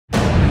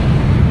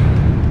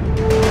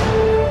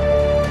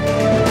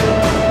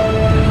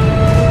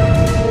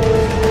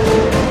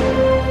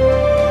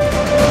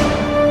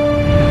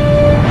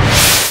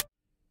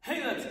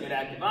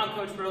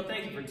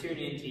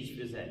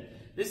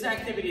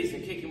activity is the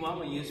kicking one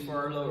we use for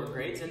our lower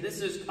grades, and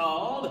this is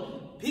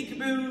called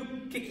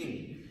peekaboo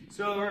kicking.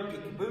 So, or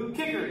peekaboo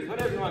kickers,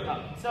 whatever you want to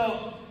call it.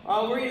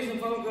 So, we're using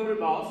foam-coated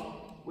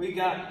balls. We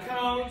got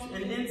cones,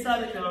 and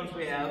inside the cones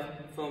we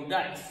have foam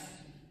dice.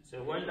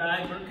 So 1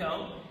 die per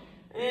cone,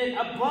 and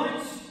a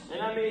bunch,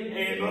 and I mean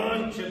a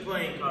bunch of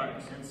playing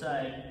cards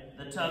inside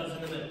the tubs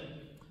in the middle.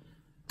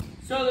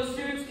 So the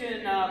students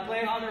can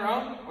play on their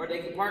own, or they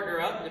can partner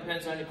up,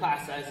 depends on your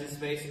class sizes,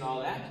 space, and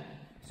all that.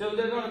 So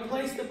they're going to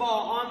place the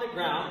ball on the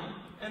ground,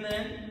 and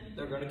then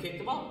they're going to kick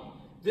the ball.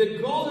 The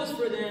goal is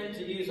for them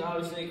to use,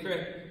 obviously,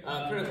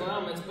 critical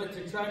elements, but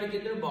to try to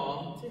get their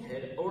ball to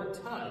hit or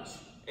touch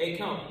a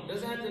cone.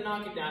 Doesn't have to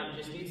knock it down, it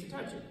just needs to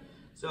touch it.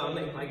 So I'll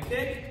make my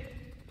kick,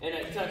 and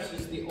it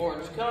touches the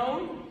orange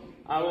cone.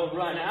 I will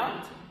run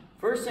out.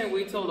 First thing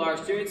we told our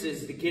students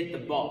is to get the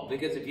ball,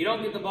 because if you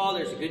don't get the ball,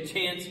 there's a good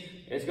chance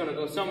it's going to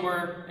go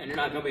somewhere and you're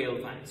not going to be able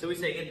to find it. So we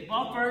say get the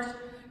ball first,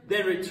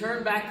 then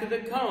return back to the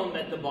cone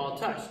that the ball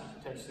touched.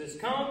 Touch this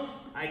cone,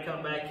 I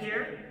come back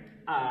here,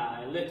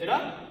 I lift it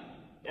up,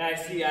 and I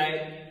see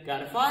I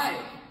got a 5.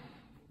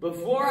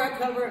 Before I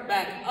cover it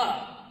back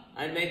up,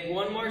 I make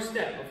one more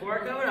step.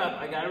 Before I cover it up,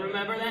 I got to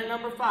remember that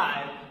number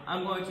 5.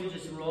 I'm going to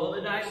just roll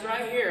the dice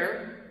right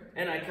here,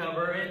 and I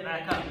cover it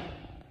back up.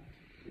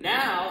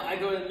 Now, I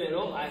go to the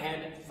middle, I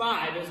had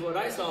 5 is what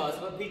I saw as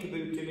a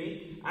peekaboo to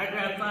me. I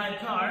grab 5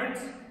 cards,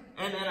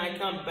 and then I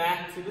come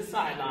back to the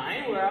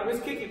sideline where I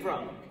was kicking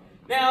from.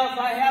 Now, if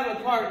I have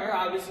a partner,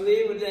 obviously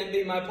it would then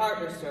be my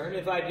partner's turn.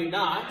 If I do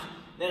not,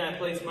 then I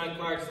place my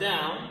cards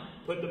down,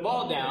 put the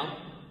ball down,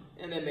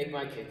 and then make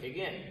my kick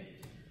again.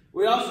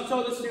 We also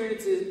told the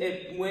students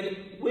when,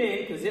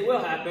 because it will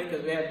happen,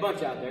 because we have a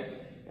bunch out there,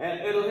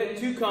 it'll hit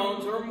 2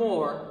 cones or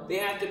more. They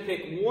have to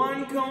pick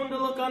 1 cone to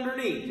look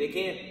underneath. They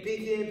can't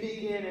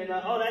peek in, and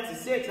oh, that's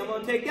a 6, I'm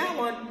going to take that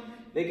one.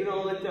 They can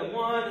only lift up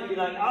 1 and be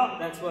like, oh,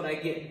 that's what I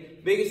get.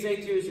 Biggest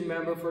thing too is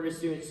remember for the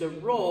students to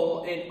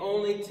roll and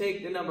only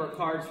take the number of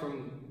cards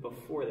from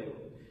before they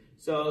roll.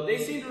 So they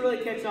seem to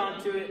really catch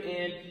on to it,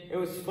 and it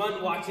was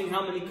fun watching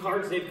how many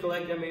cards they've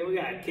collected. I mean, we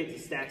got kids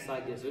with stacks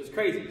like this. It was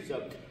crazy.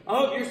 So I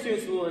hope your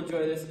students will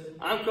enjoy this.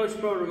 I'm Coach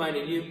Pro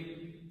reminding you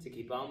to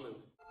keep on moving.